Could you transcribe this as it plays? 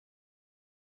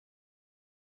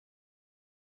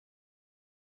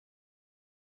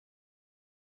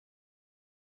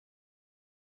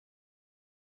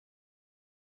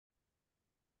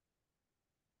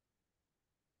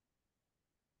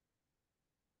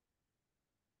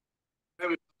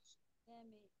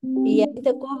И ја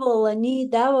такова, ни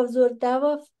дава взор,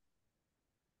 дава,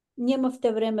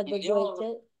 немавте време да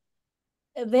дојдете.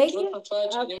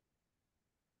 Веќе?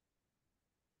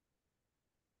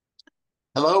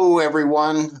 Hello,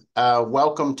 everyone.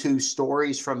 Welcome to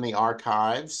Stories from the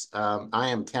Archives. I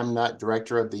am Tim Nutt,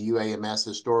 Director of the UAMS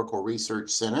Historical Research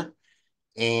Center,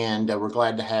 and we're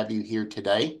glad to have you here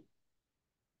today.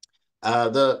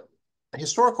 The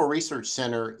Historical Research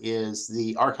Center is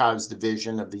the Archives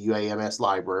Division of the UAMS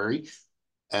Library,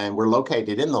 and we're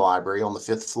located in the library on the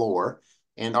 5th floor.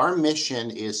 And our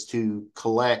mission is to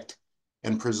collect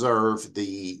and preserve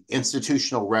the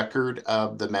institutional record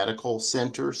of the medical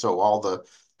center. So all the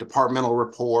departmental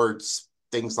reports,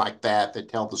 things like that, that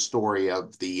tell the story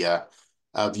of the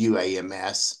of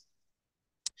UAMS.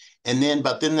 And then,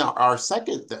 but then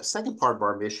the second part of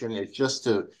our mission is just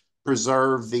to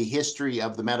preserve the history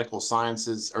of the medical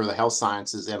sciences or the health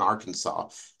sciences in Arkansas.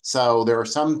 So there are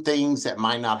some things that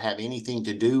might not have anything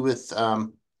to do with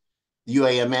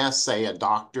UAMS, say a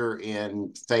doctor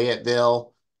in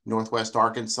Fayetteville, Northwest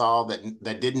Arkansas,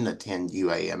 that didn't attend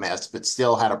UAMS, but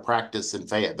still had a practice in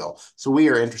Fayetteville. So we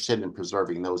are interested in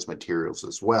preserving those materials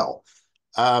as well.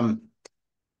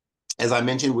 As I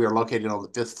mentioned, we are located on the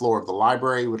 5th floor of the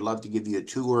library. Would love to give you a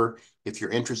tour if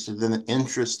you're interested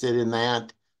in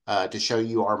that, to show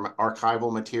you our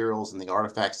archival materials and the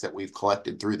artifacts that we've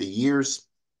collected through the years.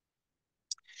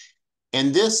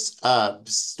 And this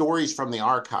Stories from the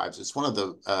Archives is one of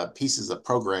the pieces of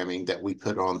programming that we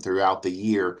put on throughout the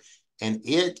year. And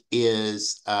it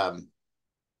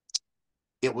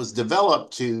was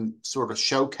developed to sort of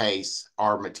showcase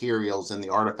our materials and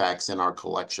the artifacts in our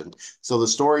collection. So the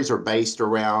stories are based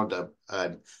around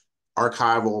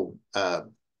archival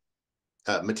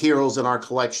materials in our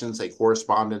collection, say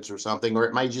correspondence or something, or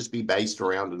it may just be based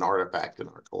around an artifact in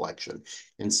our collection.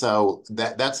 And so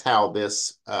that's how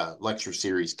this lecture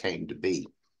series came to be.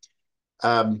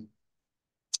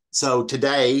 So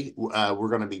today we're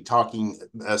going to be talking,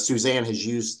 Suzanne has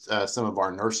used some of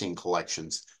our nursing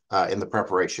collections in the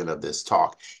preparation of this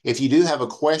talk. If you do have a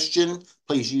question,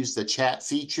 please use the chat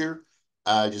feature.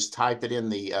 Just type it in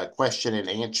the question and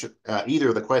answer,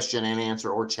 either the question and answer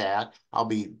or chat. I'll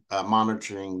be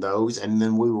monitoring those, and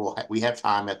then we have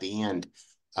time at the end.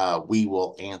 We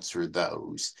will answer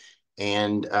those.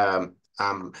 And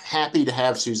I'm happy to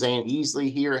have Suzanne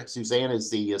Easley here. Suzanne is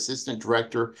the Assistant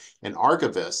Director and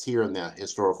Archivist here in the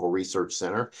Historical Research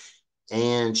Center.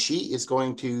 And she is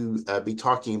going to be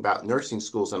talking about nursing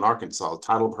schools in Arkansas. The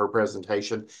title of her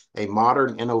presentation, A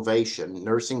Modern Innovation,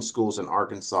 Nursing Schools in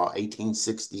Arkansas,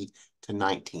 1860 to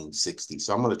 1960.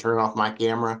 So I'm going to turn off my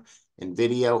camera and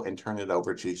video and turn it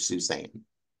over to Suzanne.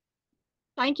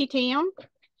 Thank you, Tim.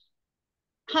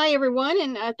 Hi, everyone,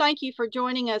 and thank you for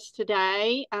joining us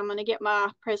today. I'm going to get my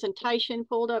presentation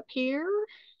pulled up here,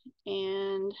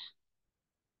 and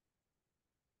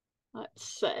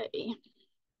let's see.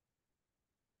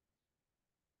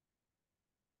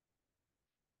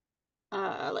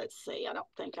 Let's see, I don't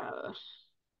think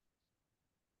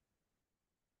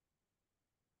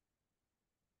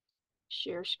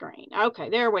share screen. Okay,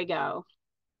 there we go.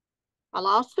 I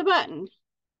lost the button.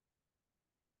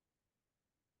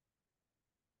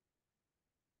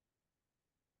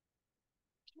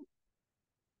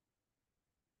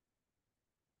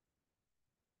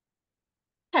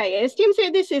 Okay, as Tim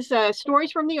said, this is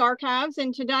Stories from the Archives,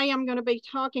 and today I'm going to be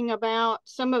talking about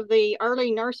some of the early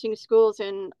nursing schools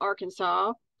in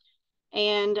Arkansas.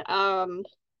 And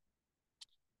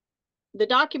the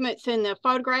documents and the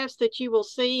photographs that you will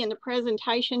see in the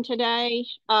presentation today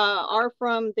are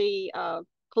from the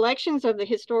collections of the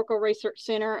Historical Research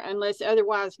Center, unless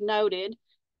otherwise noted.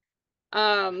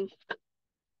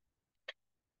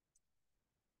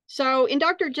 So in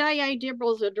Dr. J.A.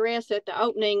 Dibbrell's address at the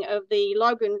opening of the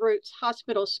Logan Roots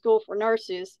Hospital School for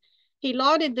Nurses, he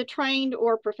lauded the trained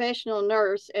or professional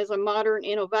nurse as a modern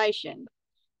innovation.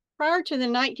 Prior to the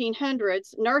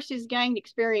 1900s, nurses gained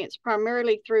experience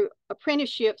primarily through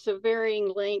apprenticeships of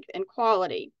varying length and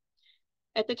quality.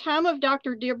 At the time of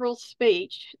Dr. Dibbrell's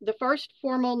speech, the first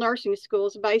formal nursing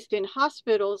schools based in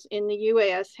hospitals in the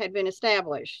U.S. had been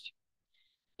established.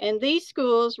 And these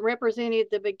schools represented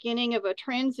the beginning of a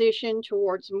transition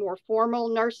towards more formal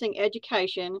nursing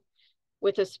education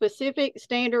with a specific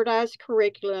standardized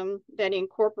curriculum that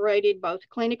incorporated both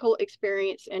clinical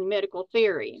experience and medical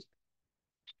theory.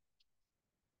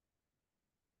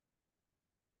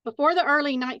 Before the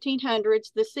early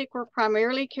 1900s, the sick were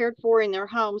primarily cared for in their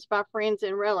homes by friends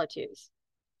and relatives.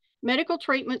 Medical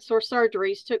treatments or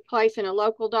surgeries took place in a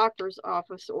local doctor's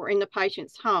office or in the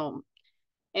patient's home.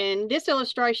 And this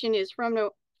illustration is from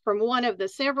from one of the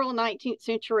several 19th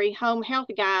century home health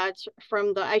guides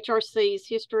from the HRC's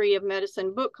History of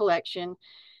Medicine book collection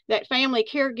that family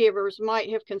caregivers might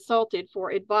have consulted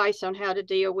for advice on how to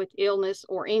deal with illness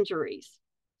or injuries.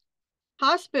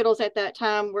 Hospitals at that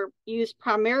time were used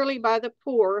primarily by the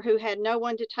poor who had no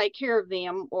one to take care of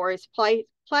them or as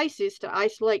places to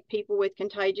isolate people with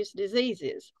contagious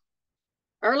diseases.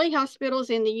 Early hospitals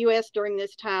in the U.S. during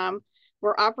this time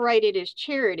were operated as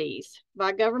charities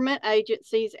by government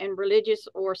agencies and religious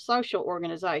or social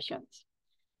organizations.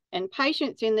 And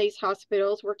patients in these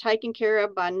hospitals were taken care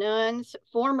of by nuns,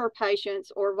 former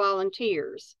patients, or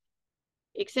volunteers.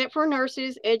 Except for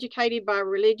nurses educated by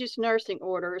religious nursing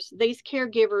orders, these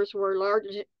caregivers were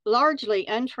largely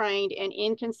untrained and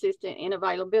inconsistent in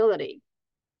availability.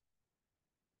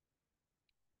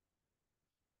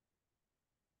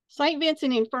 St.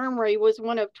 Vincent Infirmary was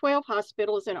one of 12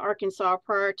 hospitals in Arkansas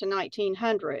prior to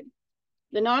 1900.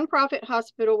 The nonprofit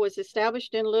hospital was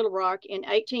established in Little Rock in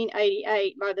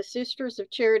 1888 by the Sisters of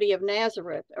Charity of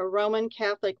Nazareth, a Roman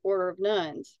Catholic order of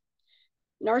nuns.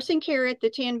 Nursing care at the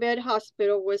 10-bed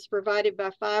hospital was provided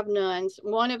by 5 nuns,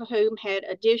 one of whom had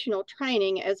additional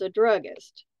training as a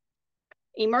druggist.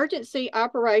 Emergency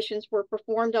operations were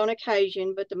performed on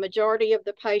occasion, but the majority of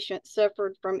the patients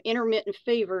suffered from intermittent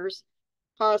fevers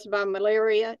caused by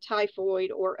malaria,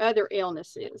 typhoid, or other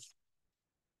illnesses.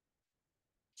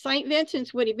 St.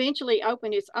 Vincent's would eventually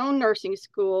open its own nursing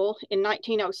school in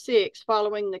 1906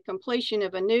 following the completion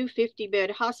of a new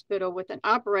 50-bed hospital with an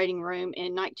operating room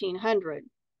in 1900.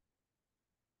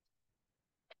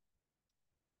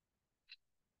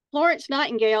 Florence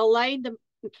Nightingale laid the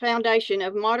foundation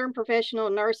of modern professional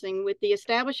nursing with the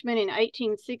establishment in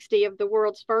 1860 of the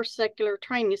world's first secular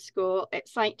training school at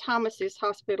St. Thomas's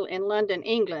Hospital in London,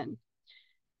 England.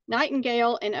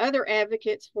 Nightingale and other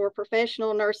advocates for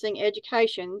professional nursing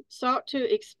education sought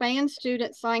to expand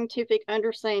students' scientific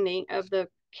understanding of the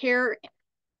care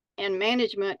and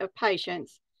management of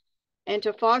patients and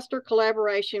to foster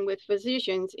collaboration with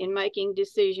physicians in making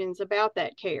decisions about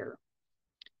that care.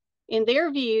 In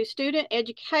their view, student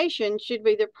education should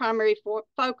be the primary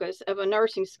focus of a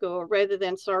nursing school rather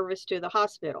than service to the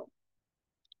hospital.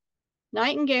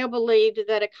 Nightingale believed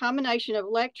that a combination of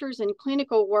lectures and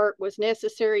clinical work was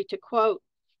necessary to, quote,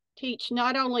 teach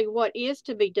not only what is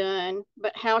to be done,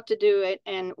 but how to do it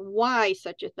and why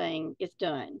such a thing is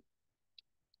done.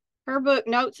 Her book,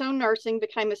 Notes on Nursing,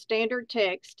 became a standard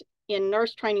text in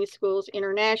nurse training schools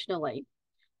internationally.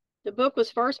 The book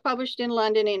was first published in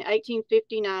London in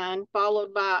 1859,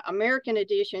 followed by American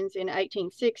editions in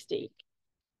 1860.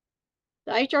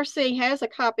 The HRC has a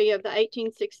copy of the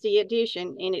 1860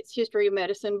 edition in its History of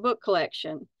Medicine book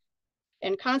collection,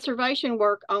 and conservation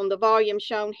work on the volume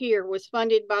shown here was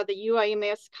funded by the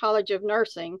UAMS College of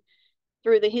Nursing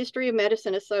through the History of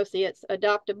Medicine Associates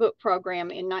Adopt a Book program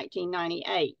in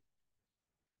 1998.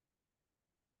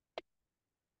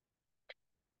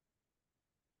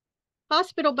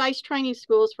 Hospital-based training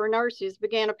schools for nurses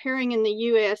began appearing in the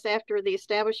U.S. after the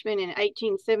establishment in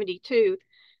 1872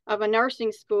 of a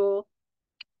nursing school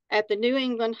at the New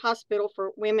England Hospital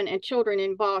for Women and Children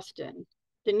in Boston.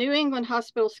 The New England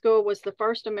Hospital School was the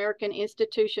first American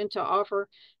institution to offer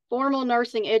formal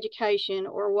nursing education,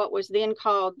 or what was then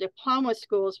called diploma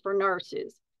schools for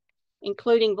nurses,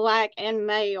 including Black and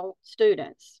male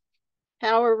students.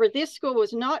 However, this school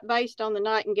was not based on the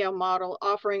Nightingale model,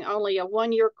 offering only a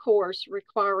 1-year course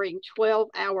requiring 12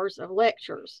 hours of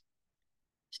lectures.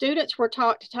 Students were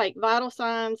taught to take vital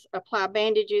signs, apply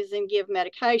bandages, and give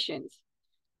medications.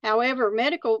 However,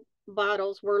 medical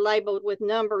bottles were labeled with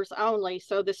numbers only,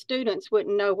 so the students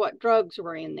wouldn't know what drugs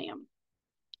were in them.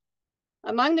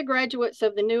 Among the graduates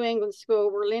of the New England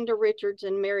School were Linda Richards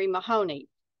and Mary Mahoney.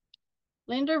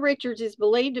 Linda Richards is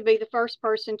believed to be the first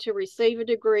person to receive a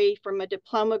degree from a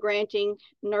diploma-granting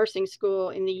nursing school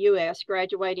in the U.S.,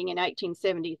 graduating in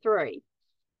 1873.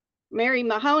 Mary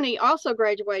Mahoney also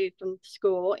graduated from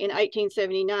school in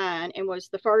 1879 and was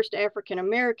the first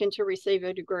African-American to receive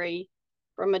a degree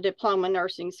from a diploma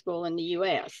nursing school in the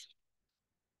U.S.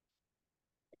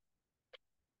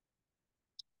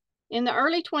 In the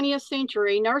early 20th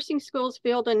century, nursing schools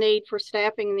filled a need for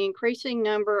staffing the increasing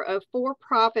number of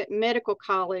for-profit medical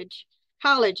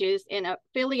colleges and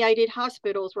affiliated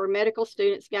hospitals where medical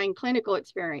students gained clinical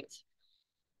experience.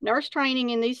 Nurse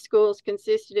training in these schools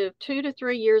consisted of 2 to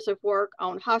 3 years of work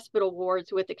on hospital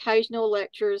wards with occasional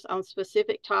lectures on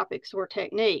specific topics or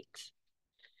techniques.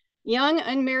 Young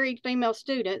unmarried female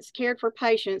students cared for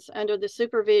patients under the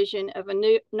supervision of a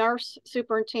new nurse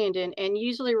superintendent and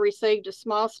usually received a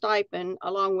small stipend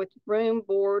along with room,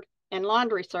 board, and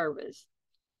laundry service.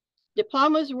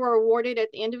 Diplomas were awarded at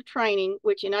the end of training,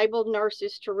 which enabled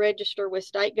nurses to register with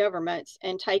state governments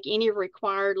and take any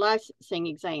required licensing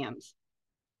exams.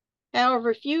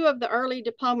 However, few of the early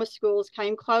diploma schools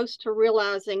came close to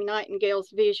realizing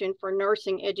Nightingale's vision for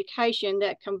nursing education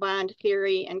that combined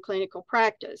theory and clinical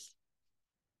practice.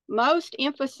 Most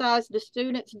emphasized the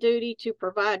student's duty to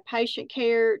provide patient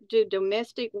care, do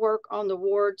domestic work on the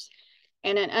wards,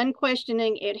 and an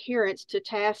unquestioning adherence to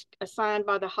tasks assigned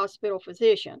by the hospital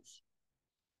physicians.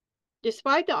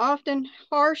 Despite the often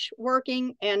harsh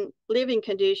working and living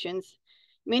conditions,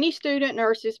 many student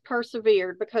nurses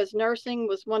persevered because nursing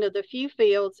was one of the few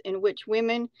fields in which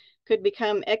women could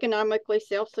become economically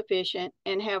self-sufficient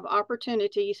and have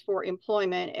opportunities for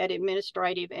employment at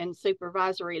administrative and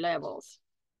supervisory levels.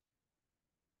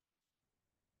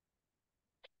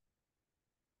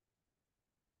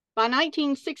 By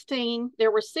 1916,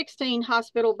 there were 16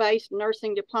 hospital-based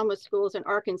nursing diploma schools in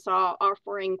Arkansas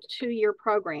offering 2-year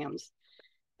programs.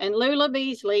 And Lula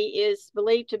Beasley is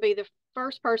believed to be the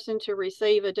first person to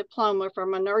receive a diploma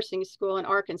from a nursing school in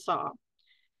Arkansas,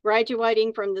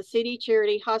 graduating from the City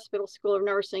Charity Hospital School of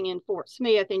Nursing in Fort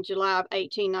Smith in July of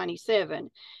 1897.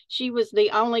 She was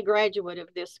the only graduate of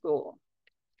this school.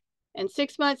 And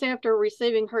 6 months after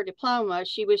receiving her diploma,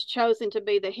 she was chosen to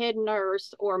be the head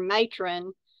nurse or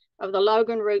matron of the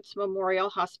Logan Roots Memorial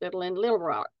Hospital in Little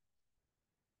Rock.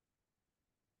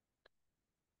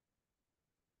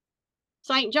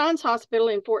 St. John's Hospital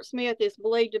in Fort Smith is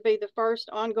believed to be the first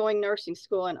ongoing nursing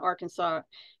school in Arkansas,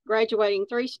 graduating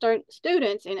 3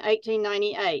 students in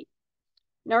 1898.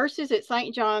 Nurses at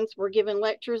St. John's were given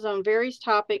lectures on various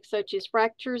topics such as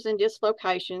fractures and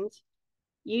dislocations,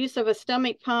 use of a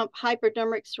stomach pump,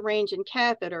 hypodermic syringe and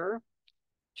catheter,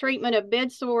 treatment of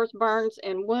bed sores, burns,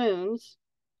 and wounds,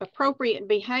 appropriate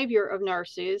behavior of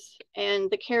nurses,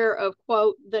 and the care of,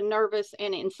 quote, the nervous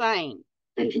and insane.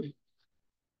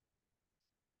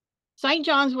 St.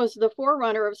 John's was the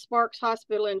forerunner of Sparks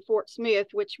Hospital in Fort Smith,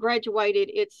 which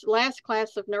graduated its last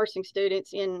class of nursing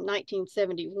students in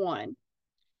 1971.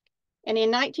 And in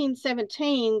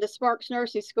 1917, the Sparks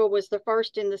Nursing School was the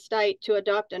first in the state to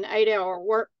adopt an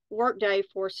 8-hour workday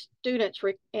for students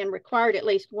and required at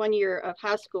least 1 year of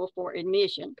high school for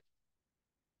admission.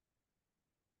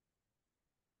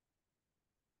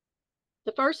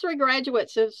 The first 3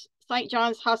 graduates of St.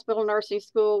 John's Hospital Nursing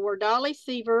School were Dolly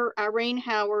Seaver, Irene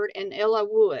Howard, and Ella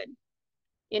Wood.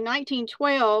 In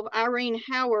 1912, Irene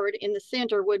Howard in the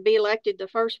center would be elected the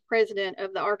first president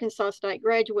of the Arkansas State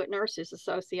Graduate Nurses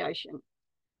Association.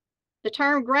 The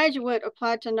term graduate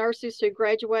applied to nurses who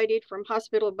graduated from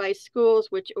hospital-based schools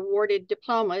which awarded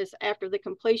diplomas after the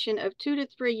completion of 2 to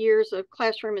 3 years of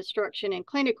classroom instruction and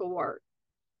clinical work.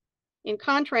 In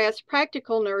contrast,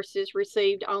 practical nurses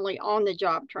received only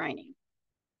on-the-job training.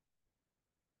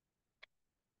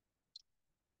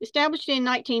 Established in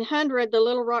 1900, the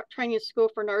Little Rock Training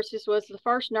School for Nurses was the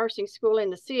first nursing school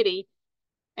in the city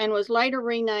and was later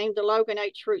renamed the Logan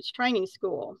H. Roots Training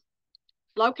School.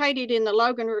 Located in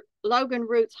the Logan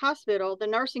Roots Hospital, the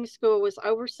nursing school was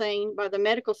overseen by the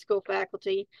medical school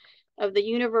faculty of the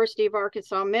University of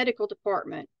Arkansas Medical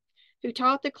Department, who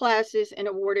taught the classes and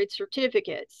awarded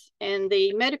certificates. And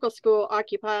the medical school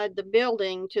occupied the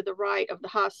building to the right of the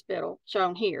hospital,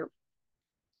 shown here.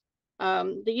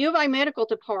 The U of A Medical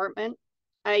Department,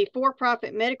 a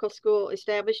for-profit medical school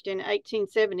established in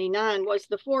 1879, was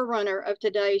the forerunner of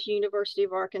today's University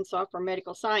of Arkansas for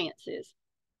Medical Sciences.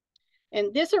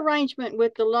 And this arrangement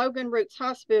with the Logan Roots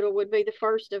Hospital would be the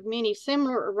first of many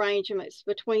similar arrangements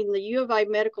between the U of A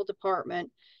Medical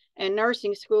Department and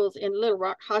nursing schools in Little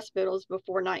Rock hospitals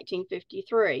before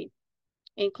 1953,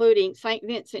 including St.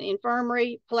 Vincent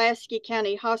Infirmary, Pulaski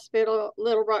County Hospital,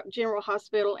 Little Rock General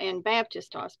Hospital, and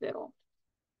Baptist Hospital.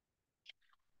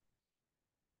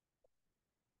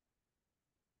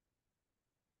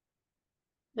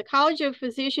 The College of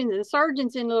Physicians and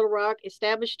Surgeons in Little Rock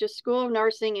established a School of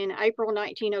Nursing in April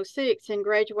 1906 and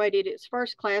graduated its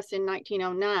first class in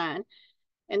 1909.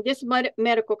 And this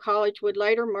medical college would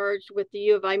later merge with the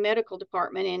U of A Medical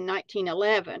Department in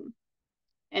 1911.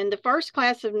 And the first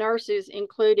class of nurses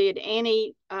included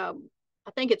Annie, I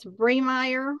think it's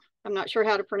Bremeyer, I'm not sure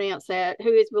how to pronounce that,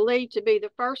 who is believed to be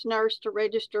the first nurse to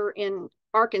register in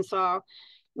Arkansas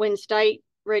when state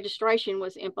registration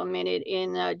was implemented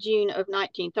in June of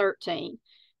 1913.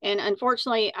 And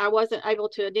unfortunately, I wasn't able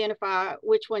to identify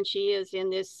which one she is in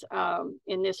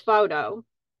this photo.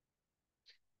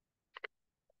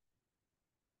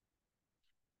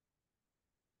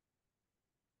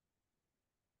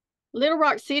 Little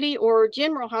Rock City or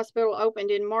General Hospital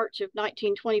opened in March of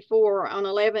 1924 on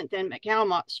 11th and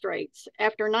McAlmont Streets.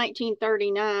 After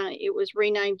 1939, it was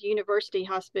renamed University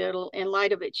Hospital in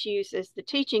light of its use as the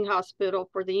teaching hospital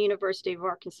for the University of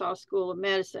Arkansas School of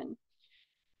Medicine.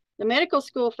 The medical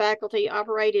school faculty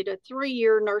operated a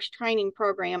 3-year nurse training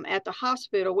program at the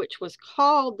hospital, which was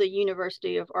called the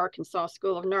University of Arkansas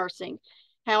School of Nursing.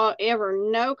 However,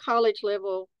 no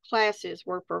college-level classes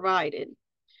were provided.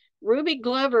 Ruby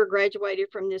Glover graduated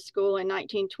from this school in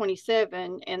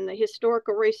 1927, and the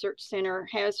Historical Research Center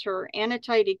has her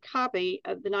annotated copy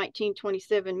of the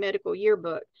 1927 medical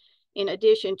yearbook, in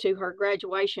addition to her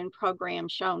graduation program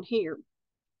shown here.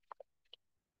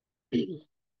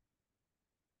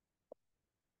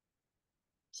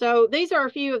 So these are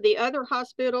a few of the other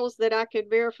hospitals that I could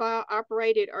verify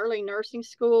operated early nursing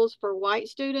schools for white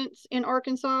students in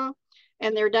Arkansas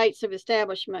and their dates of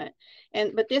establishment.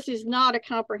 But this is not a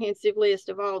comprehensive list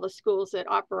of all the schools that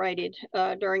operated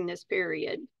during this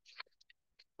period.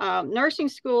 Nursing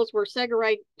schools were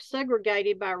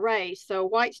segregated by race, so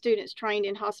white students trained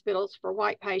in hospitals for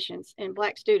white patients and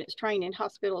Black students trained in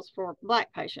hospitals for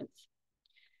Black patients.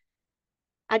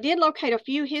 I did locate a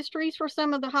few histories for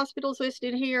some of the hospitals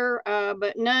listed here,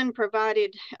 but none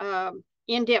provided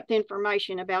in-depth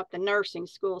information about the nursing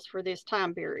schools for this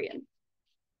time period.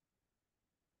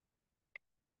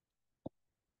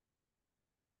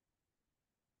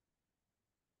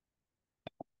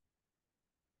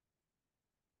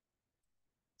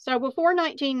 So before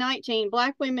 1919,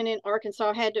 Black women in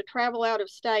Arkansas had to travel out of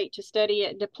state to study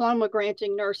at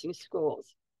diploma-granting nursing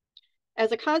schools.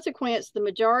 As a consequence, the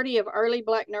majority of early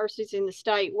Black nurses in the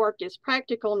state worked as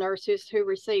practical nurses who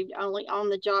received only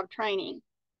on-the-job training.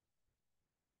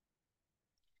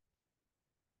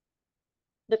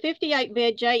 The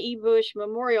 58-bed J.E. Bush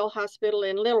Memorial Hospital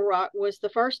in Little Rock was the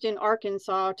first in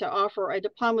Arkansas to offer a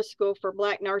diploma school for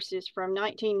Black nurses from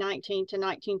 1919 to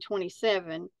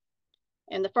 1927.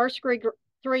 And the first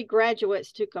three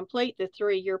graduates to complete the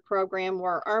 3-year program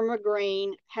were Irma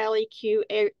Green, Hallie Q.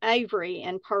 Avery,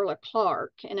 and Perla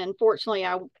Clark. And unfortunately,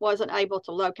 I wasn't able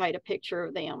to locate a picture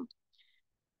of them.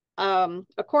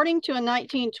 According to a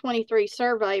 1923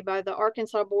 survey by the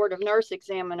Arkansas Board of Nurse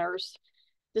Examiners,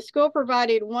 the school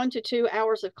provided 1 to 2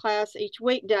 hours of class each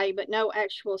weekday, but no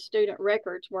actual student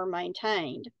records were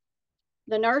maintained.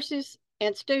 The nurses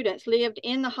and students lived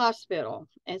in the hospital,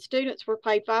 and students were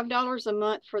paid $5 a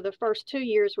month for the first 2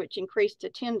 years, which increased to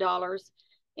 $10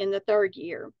 in the 3rd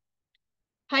year.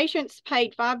 Patients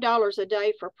paid $5 a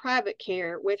day for private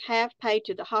care, with half paid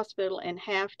to the hospital and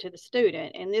half to the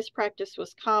student, and this practice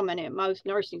was common at most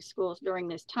nursing schools during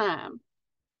this time.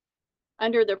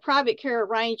 Under the private care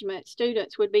arrangement,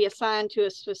 students would be assigned to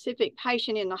a specific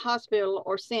patient in the hospital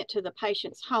or sent to the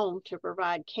patient's home to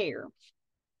provide care.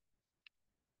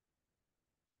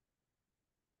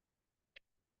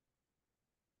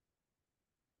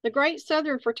 The Great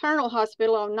Southern Fraternal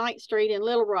Hospital on 9th Street in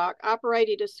Little Rock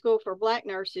operated a school for Black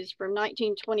nurses from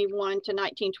 1921 to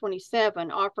 1927,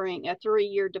 offering a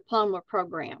 3-year diploma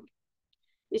program.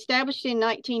 Established in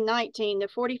 1919, the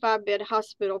 45-bed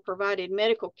hospital provided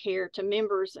medical care to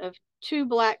members of 2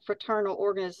 Black fraternal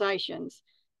organizations,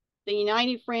 the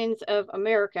United Friends of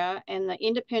America and the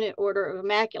Independent Order of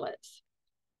Immaculates.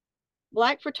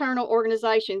 Black fraternal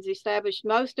organizations established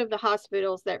most of the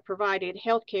hospitals that provided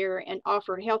health care and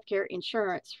offered health care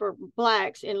insurance for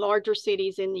Blacks in larger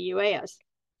cities in the U.S.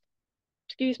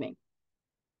 Excuse me.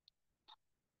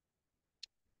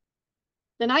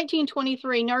 The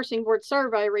 1923 Nursing Board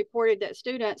survey reported that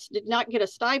students did not get a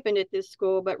stipend at this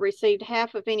school, but received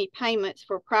half of any payments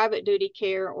for private duty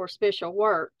care or special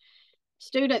work.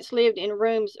 Students lived in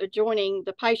rooms adjoining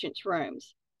the patients'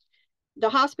 rooms. The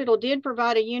hospital did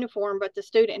provide a uniform, but the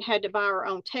student had to buy her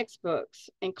own textbooks,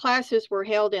 and classes were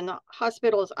held in the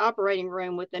hospital's operating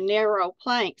room with a narrow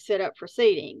plank set up for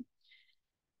seating.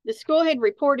 The school had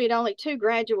reported only 2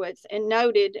 graduates and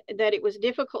noted that it was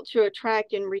difficult to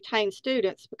attract and retain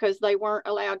students because they weren't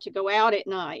allowed to go out at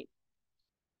night.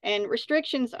 And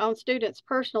restrictions on students'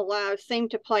 personal lives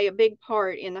seemed to play a big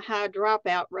part in the high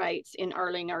dropout rates in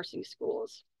early nursing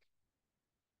schools.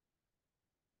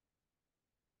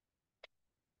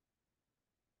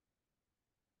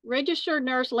 Registered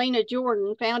nurse Lena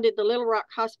Jordan founded the Little Rock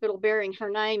Hospital bearing her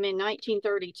name in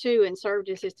 1932 and served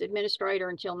as its administrator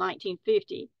until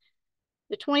 1950.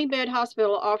 The 20-bed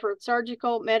hospital offered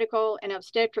surgical, medical, and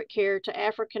obstetric care to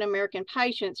African American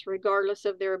patients regardless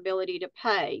of their ability to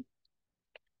pay.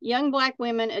 Young Black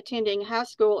women attending high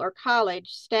school or college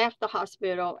staffed the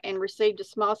hospital and received a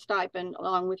small stipend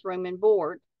along with room and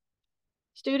board.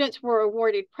 Students were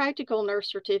awarded practical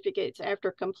nurse certificates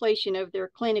after completion of their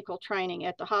clinical training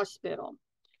at the hospital.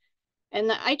 And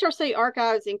the HRC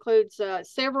archives includes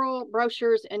several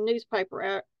brochures and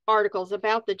newspaper articles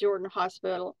about the Jordan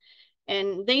Hospital.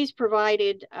 And these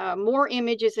provided more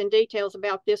images and details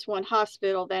about this one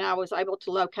hospital than I was able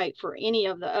to locate for any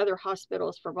of the other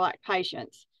hospitals for Black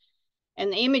patients.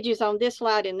 And the images on this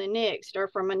slide and the next are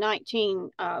from a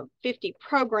 1950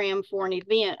 program for an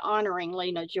event honoring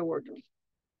Lena Jordan.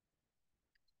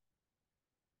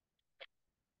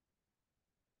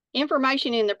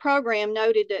 Information in the program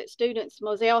noted that students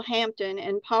Moselle Hampton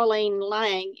and Pauline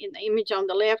Lang, in the image on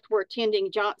the left, were attending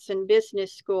Johnson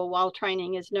Business School while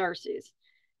training as nurses.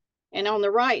 And on the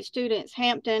right, students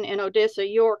Hampton and Odessa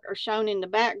York are shown in the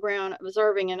background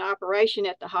observing an operation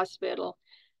at the hospital,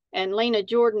 and Lena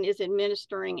Jordan is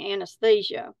administering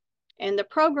anesthesia. And the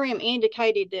program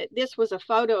indicated that this was a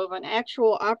photo of an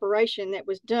actual operation that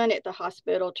was done at the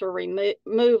hospital to remove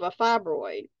a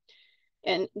fibroid.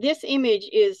 And this image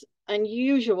is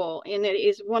unusual in that it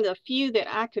is one of the few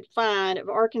that I could find of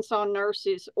Arkansas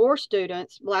nurses or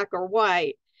students, Black or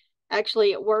white,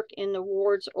 actually at work in the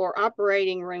wards or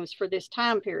operating rooms for this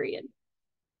time period.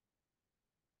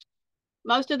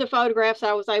 Most of the photographs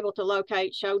I was able to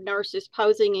locate showed nurses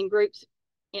posing in groups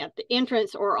at the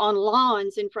entrance or on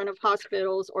lawns in front of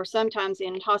hospitals, or sometimes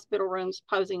in hospital rooms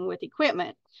posing with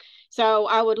equipment. So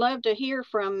I would love to hear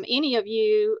from any of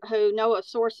you who know of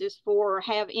sources for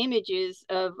have images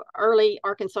of early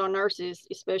Arkansas nurses,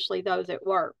 especially those at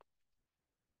work.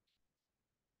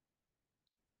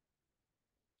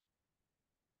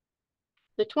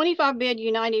 The 25-bed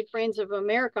United Friends of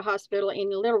America Hospital in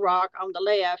Little Rock on the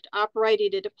left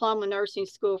operated a diploma nursing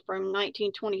school from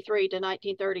 1923 to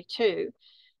 1932.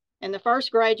 And the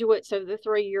first graduates of the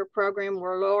 3-year program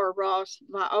were Laura Ross,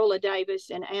 Viola Davis,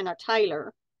 and Anna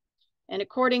Taylor. And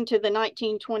according to the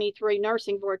 1923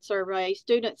 Nursing Board survey,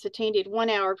 students attended 1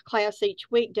 hour of class each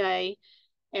weekday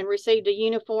and received a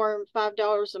uniform,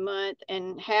 $5 a month,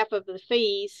 and half of the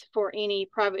fees for any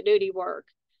private duty work.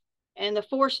 And the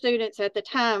 4 students at the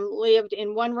time lived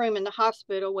in one room in the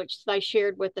hospital, which they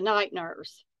shared with the night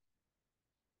nurse.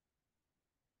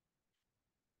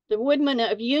 The Woodmen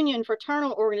of Union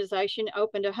Fraternal Organization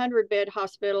opened a 100-bed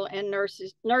hospital and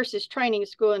nurses training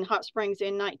school in Hot Springs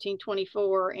in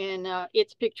 1924, and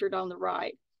it's pictured on the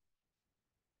right.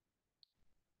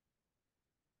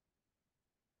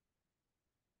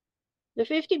 The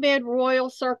 50-bed Royal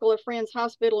Circle of Friends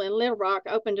Hospital in Little Rock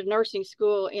opened a nursing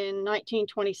school in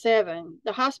 1927.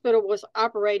 The hospital was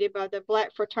operated by the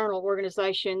Black fraternal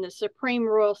organization, the Supreme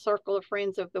Royal Circle of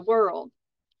Friends of the World.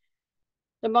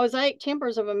 The Mosaic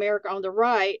Tempers of America on the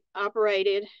right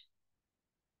operated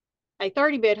a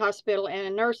 30-bed hospital and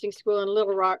a nursing school in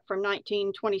Little Rock from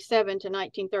 1927 to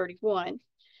 1931.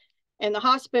 And the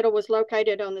hospital was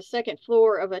located on the second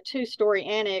floor of a 2-story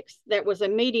annex that was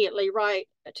immediately right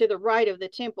to the right of the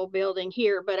Temple building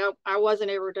here, but I wasn't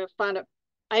able to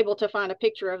find a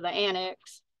picture of the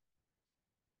annex.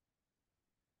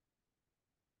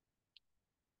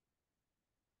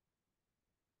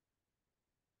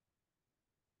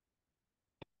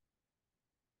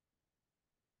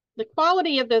 The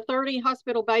quality of the 30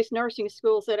 hospital-based nursing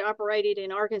schools that operated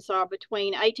in Arkansas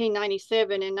between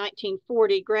 1897 and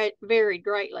 1940 varied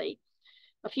greatly.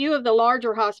 A few of the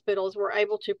larger hospitals were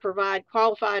able to provide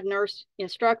qualified nurse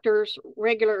instructors,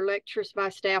 regular lectures by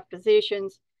staff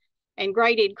physicians, and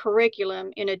graded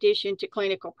curriculum in addition to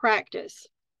clinical practice.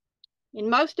 In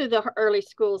most of the early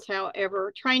schools,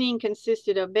 however, training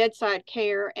consisted of bedside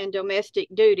care and domestic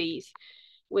duties,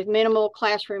 with minimal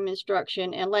classroom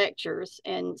instruction and lectures,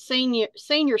 and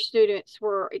senior students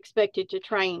were expected to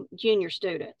train junior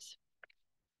students.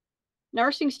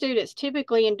 Nursing students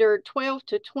typically endured 12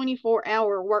 to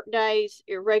 24-hour workdays,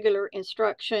 irregular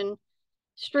instruction,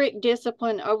 strict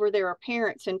discipline over their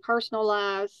appearance and personal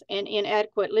lives, and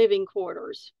inadequate living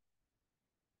quarters.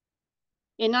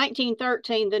 In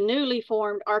 1913, the newly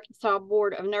formed Arkansas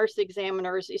Board of Nurse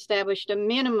Examiners established a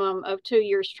minimum of 2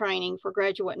 years training for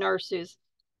graduate nurses,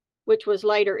 which was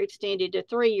later extended to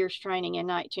 3 years training in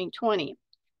 1920.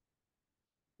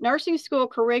 Nursing school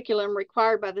curriculum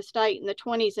required by the state in the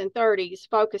 20s and 30s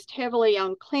focused heavily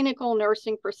on clinical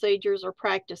nursing procedures or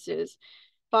practices,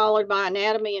 followed by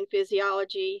anatomy and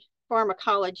physiology,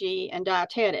 pharmacology, and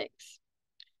dietetics.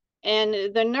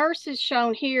 And the nurses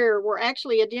shown here were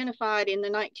actually identified in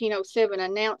the 1907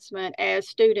 announcement as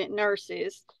student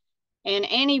nurses. And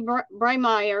Annie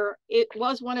Braymeyer, it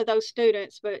was one of those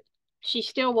students, but she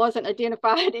still wasn't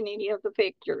identified in any of the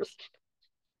pictures.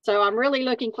 So I'm really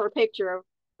looking for a picture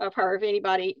of her if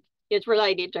anybody is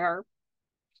related to her.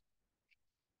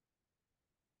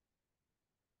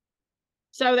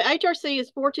 So the HRC is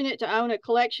fortunate to own a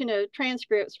collection of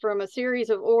transcripts from a series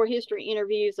of oral history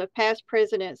interviews of past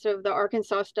presidents of the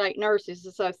Arkansas State Nurses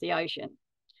Association.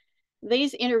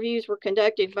 These interviews were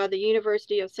conducted by the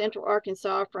University of Central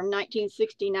Arkansas from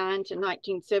 1969 to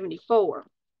 1974.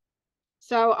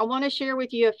 So I want to share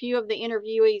with you a few of the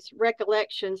interviewees'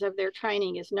 recollections of their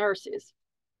training as nurses.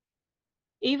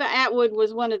 Eva Atwood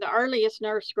was one of the earliest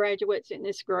nurse graduates in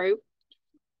this group.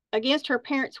 Against her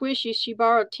parents' wishes, she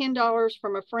borrowed $10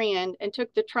 from a friend and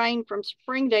took the train from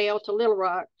Springdale to Little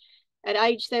Rock at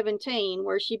age 17,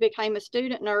 where she became a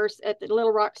student nurse at the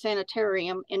Little Rock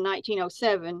Sanitarium in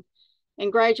 1907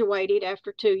 and graduated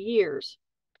after 2 years.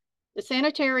 The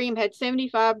sanitarium had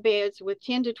 75 beds with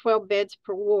 10 to 12 beds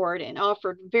per ward and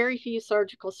offered very few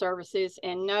surgical services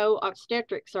and no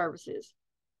obstetric services.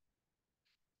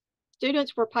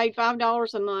 Students were paid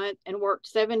 $5 a month and worked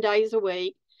 7 days a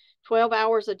week, 12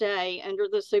 hours a day under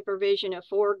the supervision of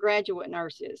 4 graduate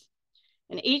nurses.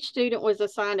 And each student was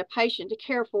assigned a patient to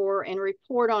care for and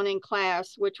report on in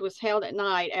class, which was held at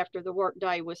night after the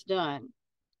workday was done.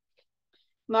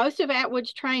 Most of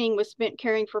Atwood's training was spent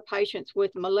caring for patients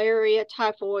with malaria,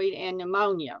 typhoid, and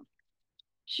pneumonia.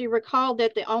 She recalled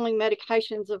that the only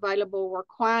medications available were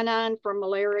quinine for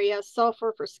malaria,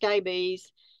 sulfur for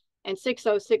scabies, and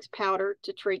 606 powder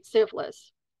to treat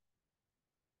syphilis.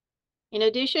 In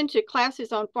addition to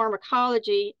classes on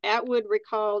pharmacology, Atwood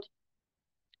recalled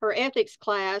her ethics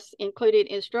class included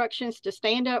instructions to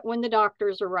stand up when the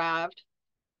doctors arrived,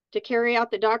 to carry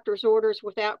out the doctor's orders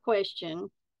without question,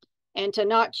 and to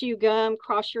not chew gum,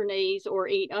 cross your knees, or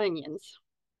eat onions.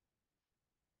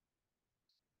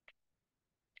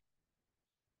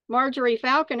 Marjorie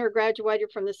Falconer graduated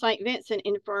from the St. Vincent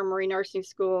Infirmary Nursing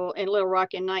School in Little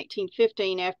Rock in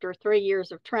 1915 after 3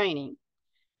 years of training.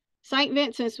 St.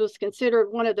 Vincent's was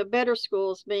considered one of the better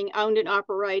schools, being owned and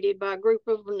operated by a group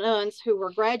of nuns who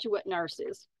were graduate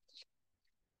nurses.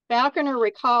 Falconer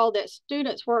recalled that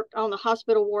students worked on the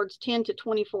hospital wards 10 to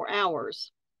 24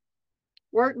 hours.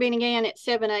 Work began at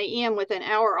 7 a.m. with an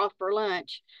hour off for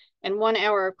lunch and 1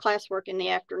 hour of classwork in the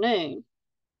afternoon.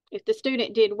 If the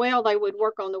student did well, they would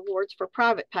work on the wards for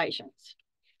private patients.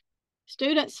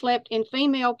 Students slept in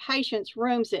female patients'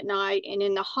 rooms at night and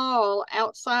in the hall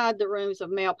outside the rooms of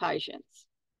male patients.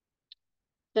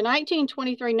 The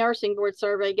 1923 Nursing Board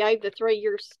survey gave the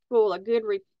 3-year school a good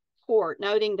report,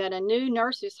 noting that a new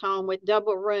nurses' home with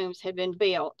double rooms had been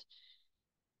built.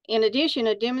 In addition,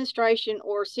 a demonstration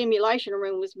or simulation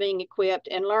room was being equipped,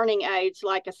 and learning aids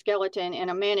like a skeleton and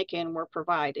a mannequin were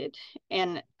provided.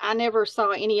 And I never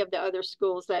saw any of the other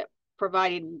schools that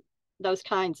provided those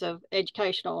kinds of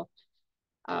educational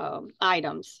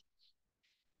items.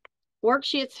 Work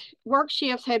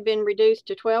shifts had been reduced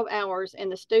to 12 hours,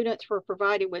 and the students were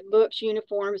provided with books,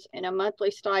 uniforms, and a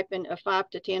monthly stipend of $5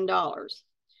 to $10.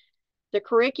 The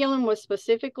curriculum was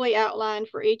specifically outlined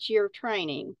for each year of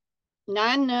training.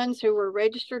 9 nuns who were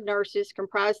registered nurses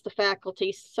comprised the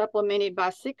faculty, supplemented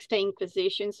by 16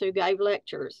 physicians who gave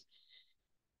lectures.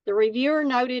 The reviewer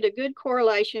noted a good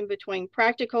correlation between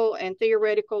practical and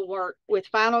theoretical work, with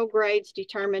final grades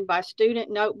determined by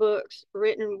student notebooks,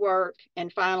 written work,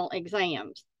 and final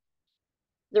exams.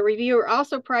 The reviewer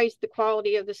also praised the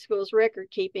quality of the school's record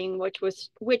keeping, which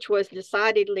was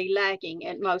decidedly lacking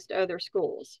at most other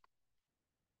schools.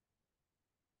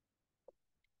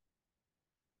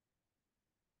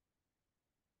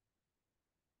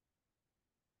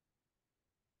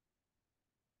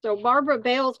 So Barbara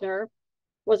Belsner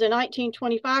was a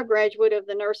 1925 graduate of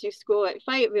the nursing school at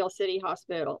Fayetteville City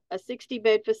Hospital, a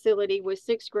 60-bed facility with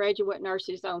 6 graduate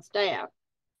nurses on staff.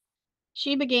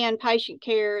 She began patient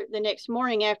care the next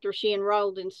morning after she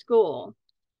enrolled in school.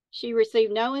 She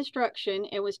received no instruction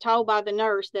and was told by the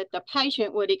nurse that the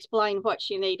patient would explain what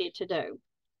she needed to do.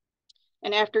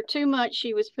 And after 2 months,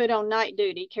 she was put on night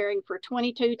duty, caring for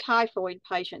 22 typhoid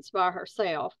patients by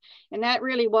herself. And that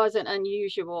really wasn't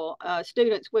unusual.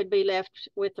 Students would be left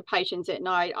with the patients at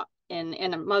night in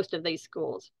most of these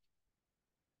schools.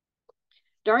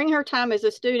 During her time as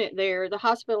a student there, the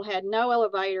hospital had no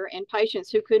elevator, and patients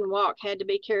who couldn't walk had to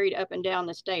be carried up and down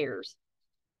the stairs.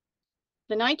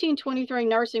 The 1923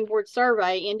 Nursing Board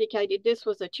survey indicated this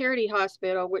was a charity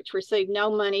hospital which received no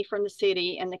money from the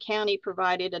city, and the county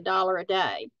provided $1 a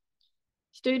day.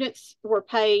 Students were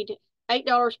paid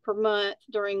 $8 per month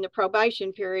during the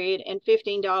probation period and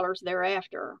 $15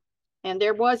 thereafter. And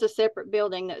there was a separate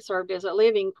building that served as a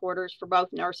living quarters for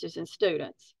both nurses and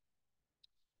students.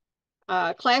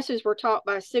 Classes were taught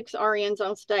by 6 RNs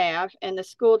on staff, and the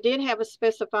school did have a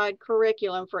specified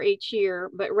curriculum for each year,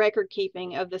 but record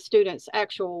keeping of the students'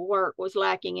 actual work was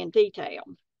lacking in detail.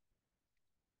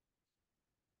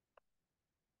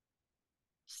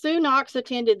 Sue Knox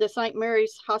attended the St.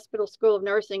 Mary's Hospital School of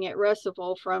Nursing at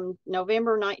Russellville from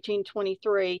November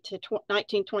 1923 to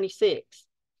 1926.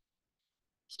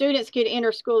 Students could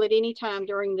enter school at any time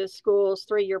during the school's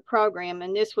 3-year program,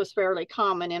 and this was fairly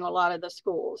common in a lot of the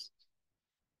schools.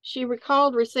 She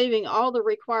recalled receiving all the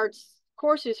required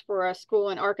courses for a school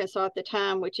in Arkansas at the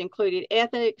time, which included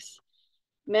ethics,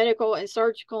 medical and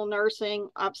surgical nursing,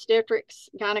 obstetrics,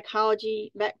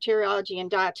 gynecology, bacteriology, and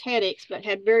dietetics, but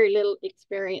had very little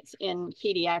experience in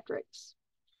pediatrics.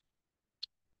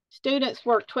 Students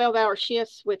worked 12-hour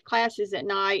shifts with classes at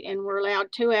night and were allowed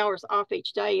 2 hours off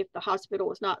each day if the hospital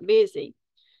was not busy.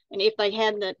 And if they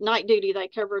had the night duty, they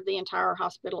covered the entire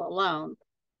hospital alone.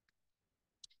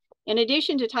 In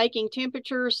addition to taking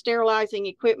temperatures, sterilizing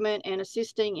equipment, and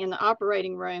assisting in the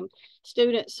operating room,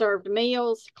 students served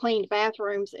meals, cleaned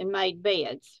bathrooms, and made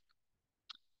beds.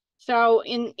 So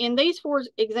in these 4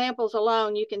 examples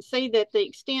alone, you can see that the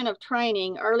extent of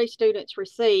training early students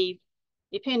received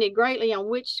depended greatly on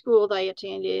which school they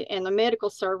attended and the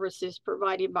medical services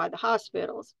provided by the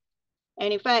hospitals.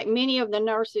 And in fact, many of the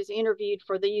nurses interviewed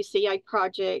for the UCA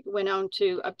project went on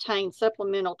to obtain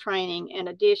supplemental training and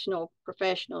additional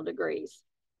professional degrees.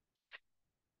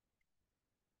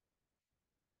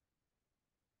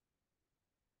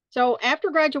 So after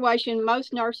graduation,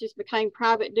 most nurses became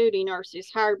private duty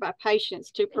nurses hired by patients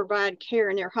to provide care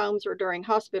in their homes or during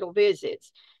hospital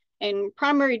visits. And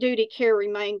private duty care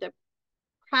remained the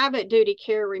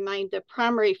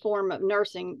primary form of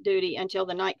nursing duty until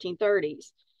the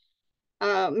 1930s.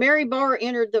 Mary Barr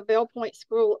entered the Bell Point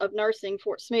School of Nursing,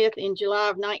 Fort Smith, in July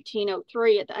of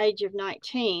 1903 at the age of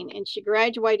 19, and she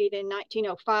graduated in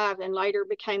 1905 and later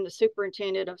became the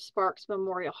superintendent of Sparks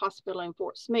Memorial Hospital in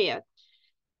Fort Smith.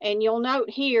 And you'll note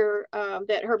here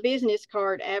that her business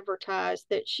card advertised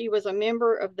that she was a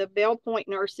member of the Bell Point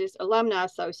Nurses Alumni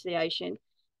Association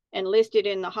and listed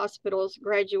in the hospital's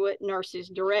graduate nurses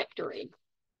directory.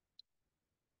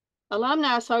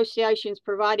 Alumni associations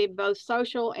provided both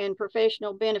social and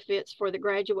professional benefits for the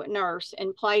graduate nurse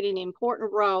and played an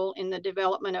important role in the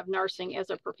development of nursing as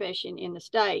a profession in the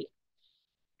state.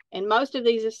 And most of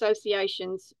these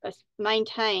associations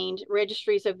maintained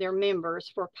registries of their members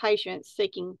for patients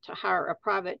seeking to hire a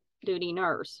private duty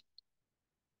nurse.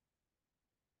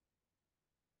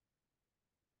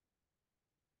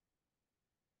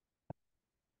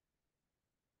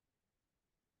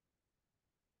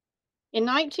 In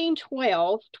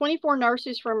 1912, 24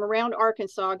 nurses from around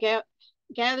Arkansas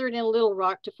gathered in Little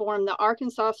Rock to form the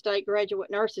Arkansas State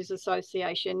Graduate Nurses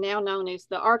Association, now known as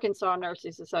the Arkansas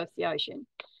Nurses Association.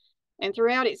 And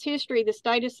throughout its history, the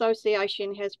state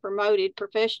association has promoted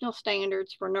professional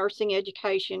standards for nursing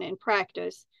education and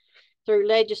practice through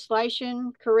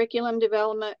legislation, curriculum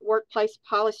development, workplace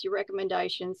policy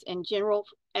recommendations, and general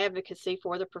advocacy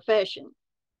for the profession.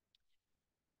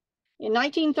 In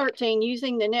 1913,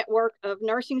 using the network of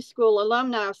nursing school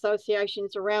alumni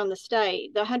associations around the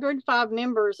state, the 105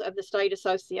 members of the state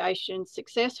association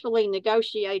successfully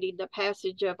negotiated the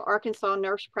passage of Arkansas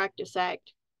Nurse Practice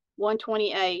Act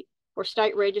 128 for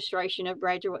state registration of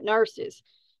graduate nurses.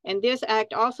 And this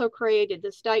act also created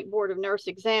the State Board of Nurse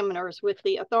Examiners with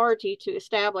the authority to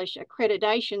establish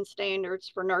accreditation standards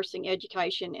for nursing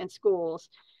education in schools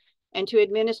and to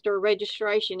administer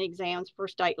registration exams for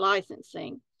state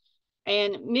licensing.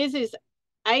 And Mrs.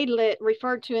 Easley,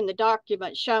 referred to in the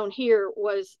document shown here,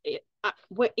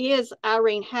 is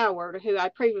Irene Howard, who I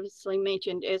previously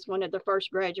mentioned as one of the first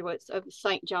graduates of the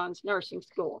St. John's Nursing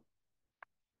School.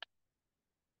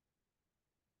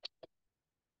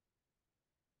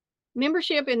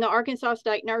 Membership in the Arkansas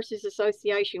State Nurses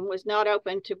Association was not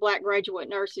open to Black graduate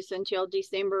nurses until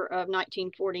December of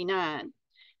 1949.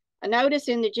 A notice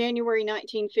in the January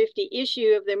 1950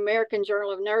 issue of the American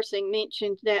Journal of Nursing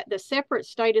mentioned that the separate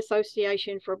state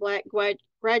association for Black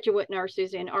graduate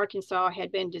nurses in Arkansas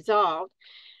had been dissolved.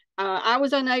 I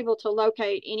was unable to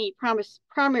locate any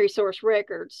primary source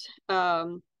records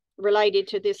related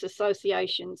to this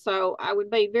association, so I would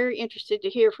be very interested to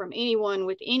hear from anyone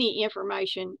with any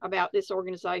information about this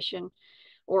organization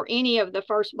or any of the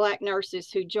first Black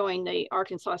nurses who joined the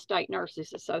Arkansas State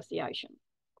Nurses Association.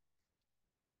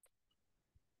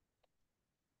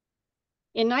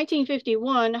 In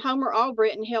 1951, Homer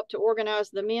Albritton helped to organize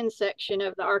the men's section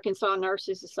of the Arkansas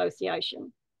Nurses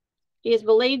Association. He is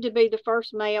believed to be the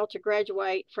first male to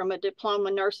graduate from a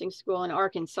diploma nursing school in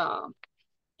Arkansas.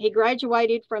 He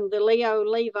graduated from the Leo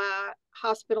Levi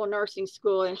Hospital Nursing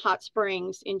School in Hot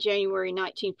Springs in January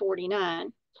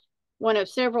 1949, one of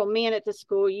several men at the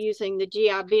school using the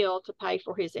GI Bill to pay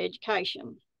for his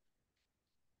education.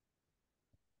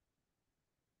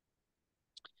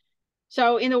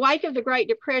 So in the wake of the Great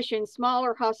Depression,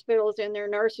 smaller hospitals and their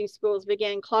nursing schools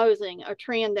began closing, a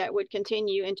trend that would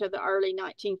continue into the early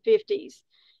 1950s.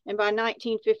 And by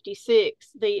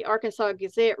 1956, the Arkansas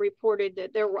Gazette reported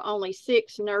that there were only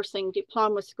 6 nursing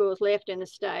diploma schools left in the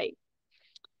state.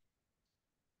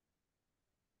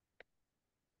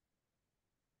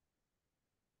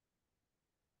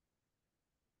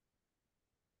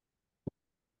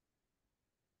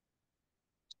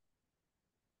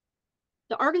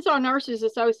 The Arkansas Nurses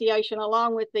Association,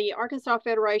 along with the Arkansas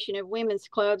Federation of Women's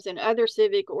Clubs and other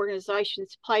civic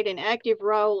organizations, played an active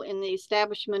role in the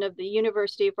establishment of the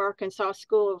University of Arkansas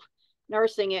School of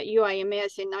Nursing at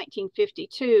UAMS in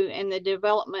 1952 and the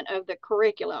development of the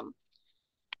curriculum.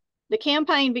 The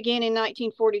campaign began in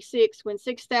 1946 when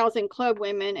 6,000 club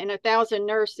women and 1,000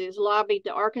 nurses lobbied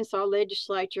the Arkansas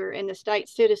legislature and the state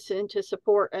citizen to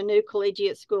support a new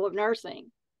collegiate school of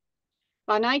nursing.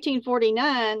 By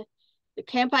 1949, the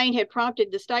campaign had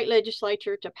prompted the state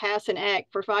legislature to pass an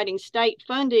act providing state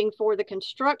funding for the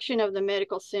construction of the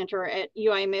medical center at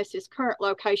UAMS's current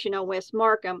location on West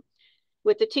Markham,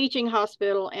 with the teaching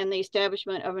hospital and the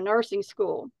establishment of a nursing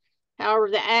school. However,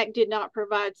 the act did not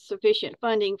provide sufficient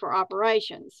funding for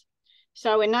operations.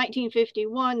 So in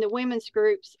 1951, the women's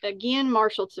groups again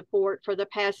marshaled support for the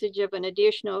passage of an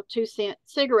additional 2-cent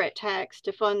cigarette tax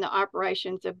to fund the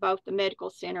operations of both the medical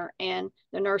center and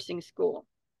the nursing school.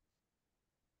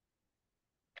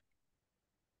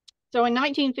 So in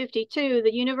 1952,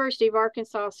 the University of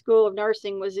Arkansas School of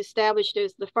Nursing was established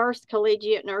as the first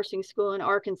collegiate nursing school in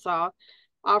Arkansas,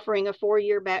 offering a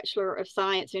 4-year Bachelor of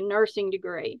Science in Nursing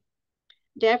degree.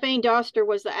 Daphne Doster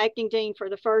was the acting dean for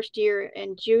the first year,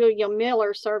 and Julia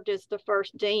Miller served as the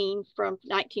first dean from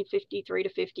 1953 to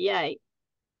 58.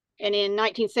 And in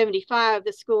 1975,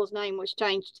 the school's name was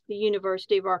changed to the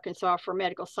University of Arkansas for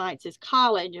Medical Sciences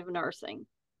College of Nursing.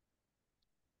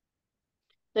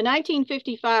 The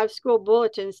 1955 school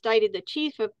bulletin stated the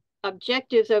chief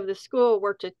objectives of the school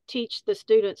were to teach the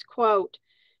students, quote,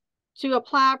 to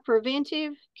apply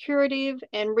preventive, curative,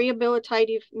 and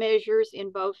rehabilitative measures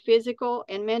in both physical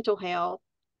and mental health,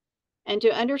 and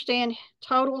to understand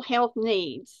total health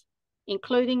needs,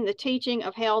 including the teaching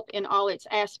of health in all its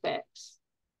aspects.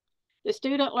 The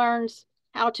student learns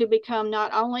how to become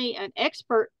not only an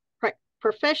expert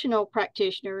professional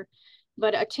practitioner,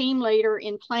 but a team leader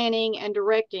in planning and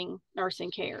directing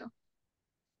nursing care.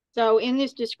 So in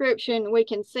this description, we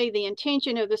can see the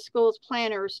intention of the school's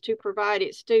planners to provide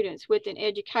its students with an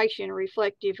education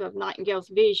reflective of Nightingale's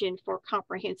vision for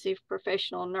comprehensive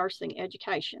professional nursing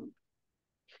education.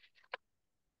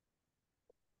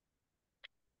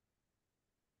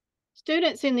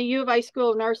 Students in the U of A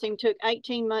School of Nursing took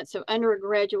 18 months of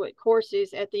undergraduate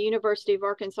courses at the University of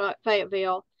Arkansas at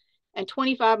Fayetteville and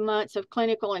 25 months of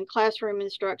clinical and classroom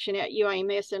instruction at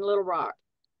UAMS in Little Rock.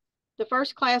 The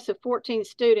first class of 14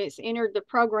 students entered the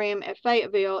program at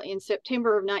Fayetteville in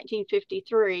September of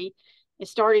 1953 and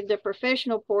started the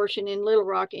professional portion in Little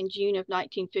Rock in June of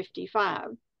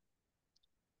 1955.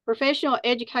 Professional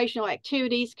educational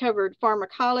activities covered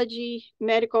pharmacology,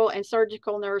 medical and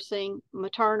surgical nursing,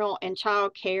 maternal and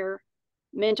child care,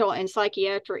 mental and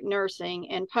psychiatric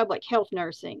nursing, and public health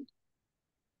nursing.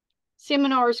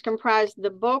 Seminars comprised the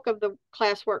bulk of the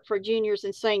classwork for juniors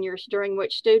and seniors, during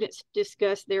which students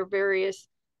discussed their various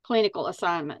clinical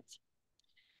assignments.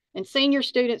 And senior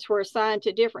students were assigned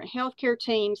to different healthcare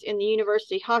teams in the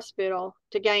university hospital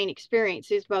to gain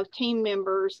experience as both team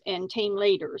members and team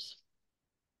leaders.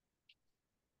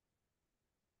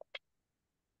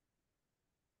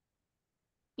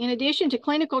 In addition to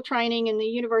clinical training in the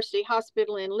university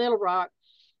hospital in Little Rock,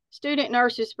 student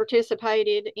nurses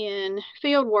participated in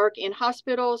field work in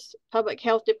hospitals, public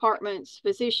health departments,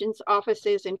 physicians'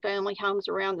 offices, and family homes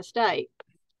around the state.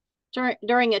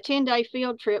 During a 10-day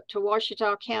field trip to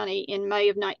Ouachita County in May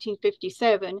of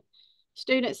 1957,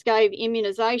 students gave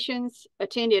immunizations,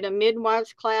 attended a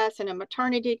midwives class and a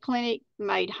maternity clinic,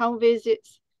 made home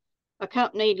visits,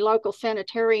 accompanied local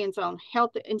sanitarians on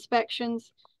health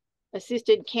inspections,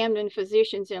 assisted Camden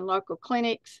physicians in local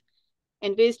clinics,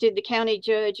 and visited the county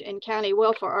judge and county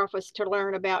welfare office to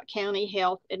learn about county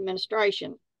health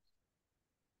administration.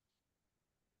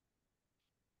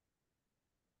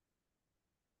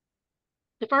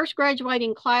 The first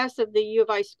graduating class of the U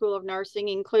of A School of Nursing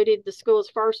included the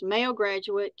school's first male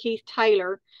graduate, Keith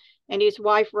Taylor, and his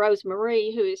wife, Rose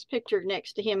Marie, who is pictured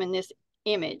next to him in this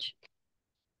image.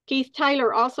 Keith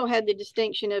Taylor also had the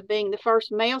distinction of being the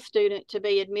first male student to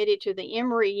be admitted to the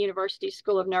Emory University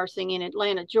School of Nursing in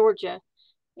Atlanta, Georgia,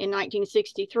 in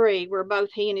 1963, where both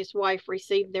he and his wife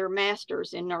received their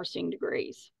masters in nursing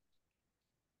degrees.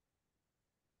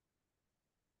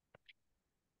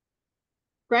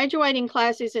 Graduating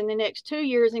classes in the next 2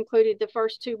 years included the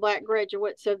first 2 Black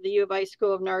graduates of the U of A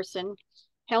School of Nursing,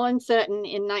 Helen Sutton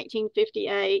in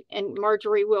 1958 and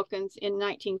Marjorie Wilkins in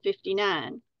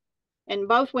 1959. And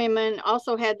both women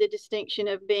also had the distinction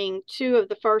of being 2 of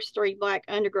the first 3 Black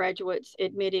undergraduates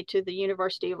admitted to the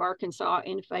University of Arkansas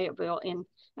in Fayetteville in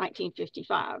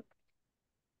 1955.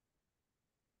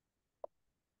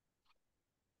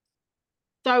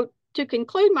 So to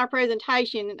conclude my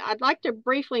presentation, I'd like to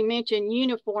briefly mention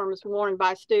uniforms worn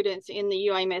by students in the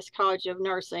UAMS College of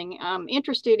Nursing. I'm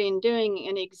interested in doing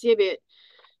an exhibit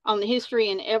on the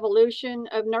history and evolution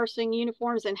of nursing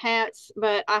uniforms and hats,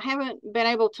 but I haven't been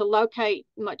able to locate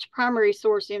much primary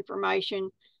source information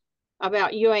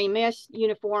about UAMS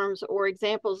uniforms or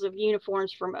examples of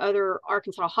uniforms from other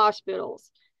Arkansas hospitals.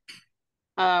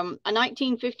 A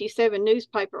 1957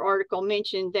 newspaper article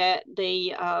mentioned that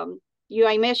the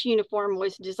UAMS uniform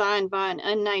was designed by an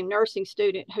unnamed nursing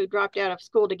student who dropped out of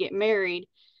school to get married,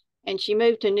 and she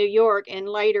moved to New York and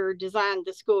later designed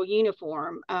the school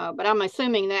uniform. But I'm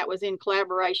assuming that was in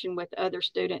collaboration with other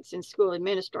students and school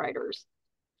administrators.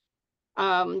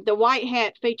 The white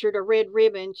hat featured a red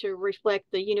ribbon to reflect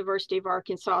the University of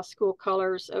Arkansas school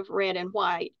colors of red and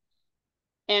white.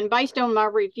 And based on my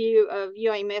review of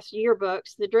UAMS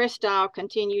yearbooks, the dress style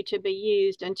continued to be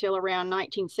used until around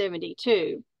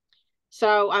 1972.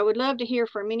 So I would love to hear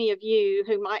from any of you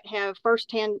who might have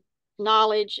firsthand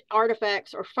knowledge,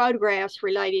 artifacts, or photographs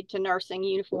related to nursing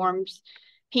uniforms,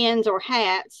 pins, or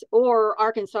hats, or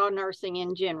Arkansas nursing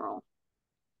in general.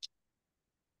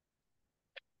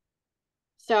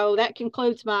 So that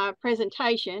concludes my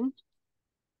presentation.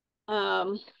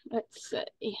 Let's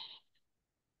see.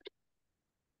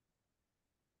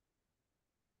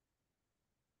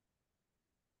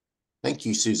 Thank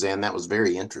you, Suzanne. That was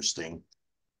very interesting.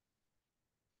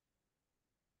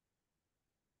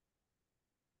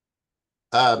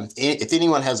 If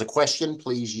anyone has a question,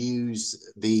 please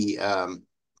use the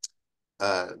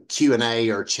Q&A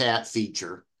or chat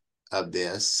feature of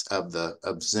this,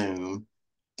 of Zoom,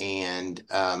 and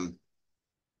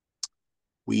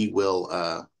we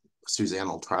will, Suzanne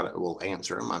will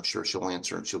answer them. I'm sure she'll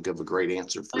answer them. She'll give a great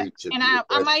answer for each of and you.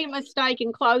 I made a mistake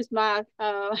and closed my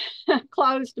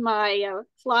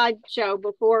slideshow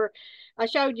before I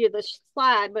showed you the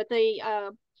slide, but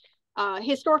the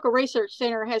Historical Research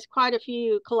Center has quite a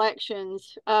few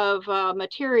collections of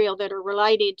material that are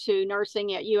related to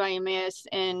nursing at UAMS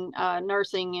and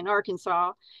nursing in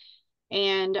Arkansas.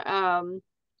 And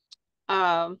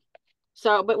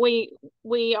but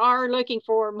we are looking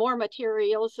for more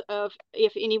materials of,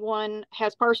 if anyone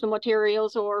has personal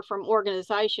materials or from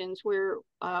organizations, we're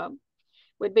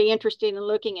would be interested in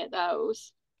looking at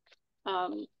those.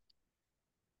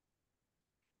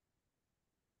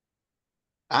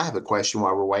 I have a question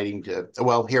while we're waiting to,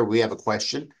 well, here we have a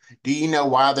question. Do you know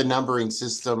why the numbering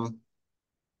system,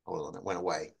 hold on, it went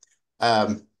away.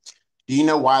 Do you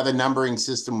know why the numbering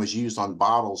system was used on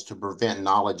bottles to prevent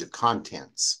knowledge of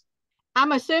contents?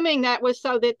 I'm assuming that was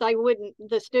so that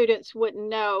the students wouldn't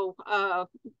know,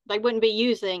 they wouldn't be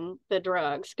using the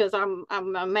drugs, because I'm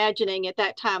imagining at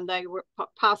that time they were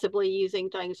possibly using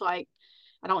things like,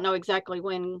 I don't know exactly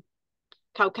when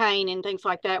cocaine and things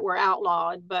like that were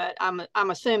outlawed, but I'm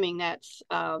assuming that's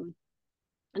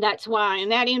why.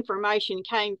 And that information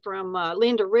came from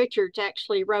Linda Richards.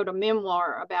 Actually wrote a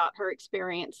memoir about her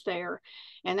experience there,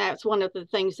 and that's one of the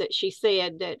things that she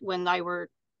said, that when they were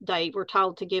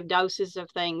told to give doses of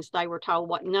things, they were told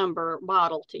what number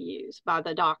bottle to use by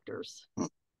the doctors.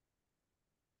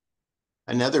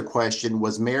 Another question,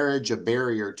 was marriage a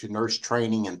barrier to nurse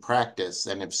training and practice?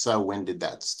 And if so, when did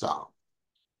that stop?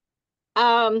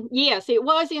 Yes, it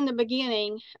was in the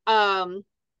beginning.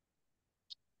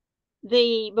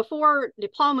 Before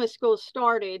diploma schools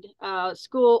started,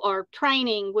 school or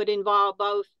training would involve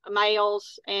both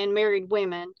males and married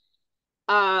women.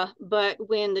 But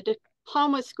when the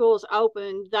diploma schools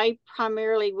opened, they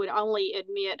primarily would only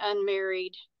admit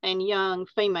unmarried and young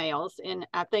females. And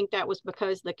I think that was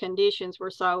because the conditions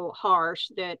were so harsh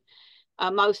that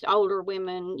most older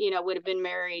women, would have been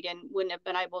married and wouldn't have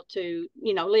been able to,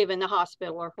 live in the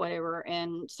hospital or whatever.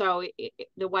 And so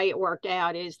the way it worked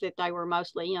out is that they were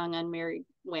mostly young unmarried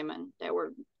women that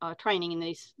were training in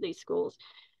these schools.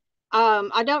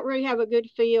 I don't really have a good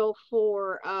feel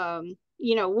for,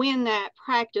 when that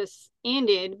practice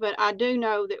ended, but I do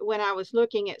know that when I was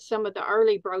looking at some of the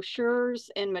early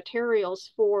brochures and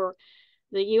materials for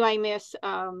the UAMS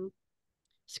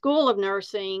School of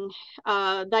Nursing,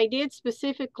 they did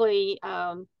specifically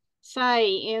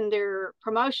say in their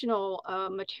promotional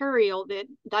material that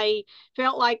they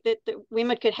felt like that the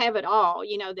women could have it all,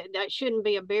 you know, that shouldn't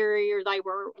be a barrier. They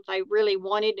really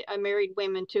wanted married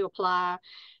women to apply,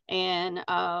 and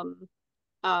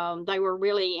they were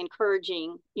really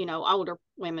encouraging, you know, older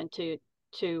women to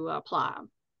apply.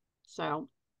 So.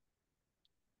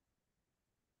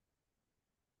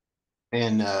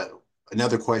 And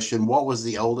another question, what was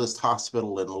the oldest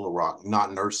hospital in Little Rock,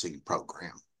 not nursing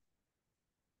program?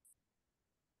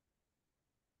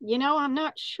 You know, I'm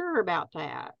not sure about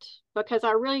that because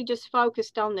I really just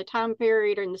focused on the time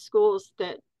period and the schools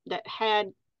that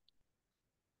had.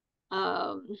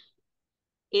 Um,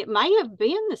 it may have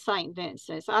been the St.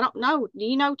 Vincent's. I don't know. Do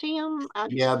you know, Tim?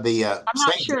 Yeah, the I'm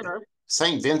not sure.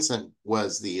 St. Vincent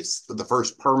was the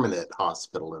first permanent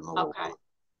hospital in Little Okay.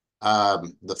 Rock.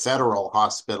 The federal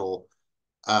hospital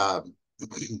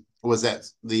was at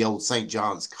the old St.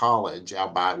 John's College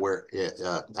out by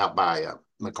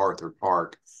MacArthur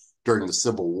Park during the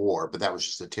Civil War, but that was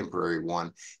just a temporary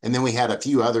one. And then we had a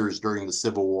few others during the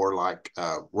Civil War, like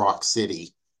Rock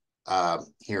City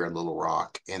here in Little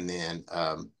Rock, and then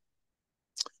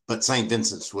but St.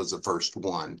 Vincent's was the first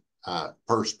one,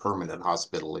 first permanent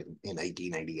hospital in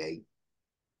 1888.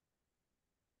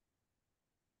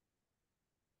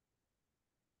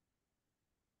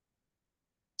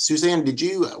 Suzanne,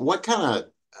 what kind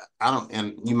of,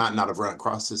 and you might not have run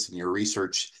across this in your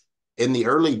research, in the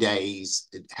early days,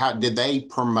 how did they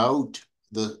promote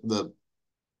the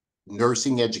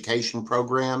nursing education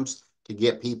programs to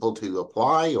get people to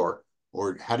apply, or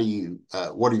how do you,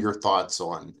 what are your thoughts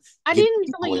on I getting didn't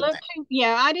people really in look that?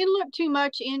 I didn't look too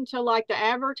much into like the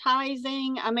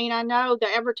advertising. I mean, I know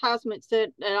the advertisements that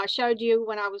I showed you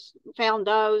when I found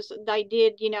those, they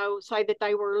did, you know, say that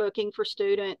they were looking for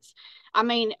students. I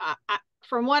mean,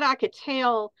 from what I could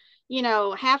tell, you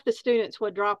know, half the students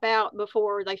would drop out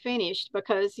before they finished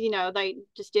because, you know, they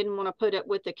just didn't want to put up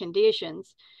with the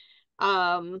conditions.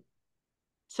 Um,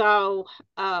 so,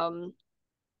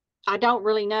 I don't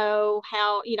really know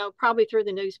how, you know, probably through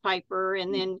the newspaper.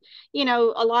 And then, you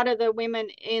know, a lot of the women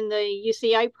in the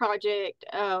UCA project,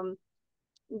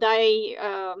 they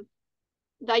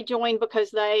joined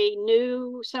because they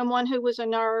knew someone who was a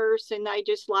nurse and they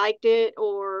just liked it.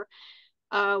 Or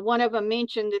one of them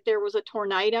mentioned that there was a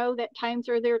tornado that came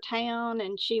through their town,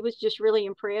 and she was just really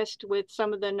impressed with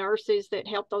some of the nurses that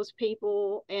helped those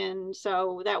people. And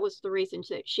so that was the reason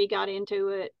that she got into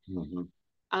it. Mm-hmm.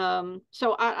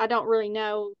 So I don't really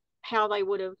know how they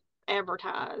would have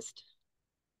advertised.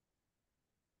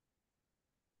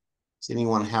 Does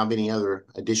anyone have any other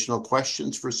additional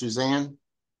questions for Suzanne?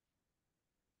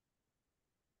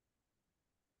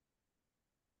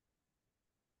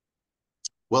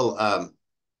 Well,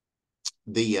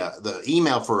 the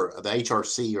email for the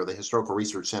HRC, or the Historical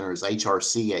Research Center, is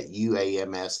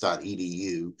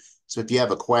hrc@uams.edu. So if you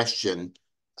have a question,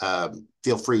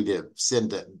 feel free to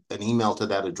send an email to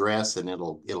that address, and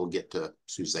it'll get to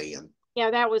Suzanne.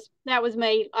 Yeah, that was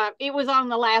me. It was on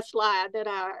the last slide that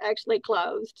I actually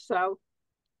closed. So.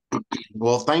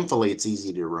 Well, thankfully, it's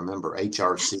easy to remember,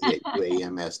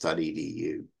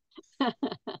 hrc@uams.edu.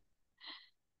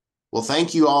 Well,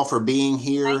 thank you all for being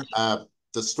here.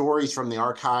 The stories from the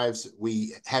archives,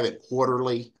 we have it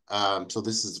quarterly. So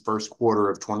this is the first quarter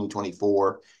of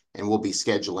 2024, and we'll be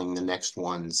scheduling the next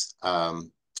ones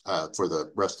for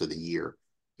the rest of the year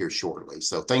here shortly.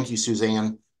 So thank you,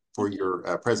 Suzanne, for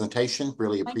your presentation.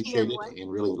 Really appreciate it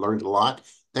and really learned a lot.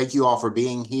 Thank you all for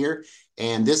being here.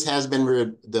 And this has been,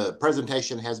 the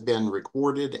presentation has been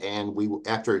recorded, and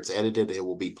after it's edited, it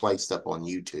will be placed up on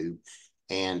YouTube.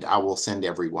 And I will send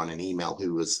everyone an email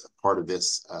who was part of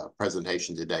this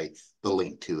presentation today, the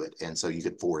link to it. And so you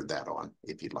could forward that on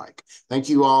if you'd like. Thank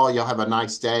you all. Y'all have a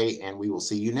nice day, and we will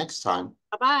see you next time.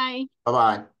 Bye-bye.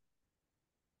 Bye-bye.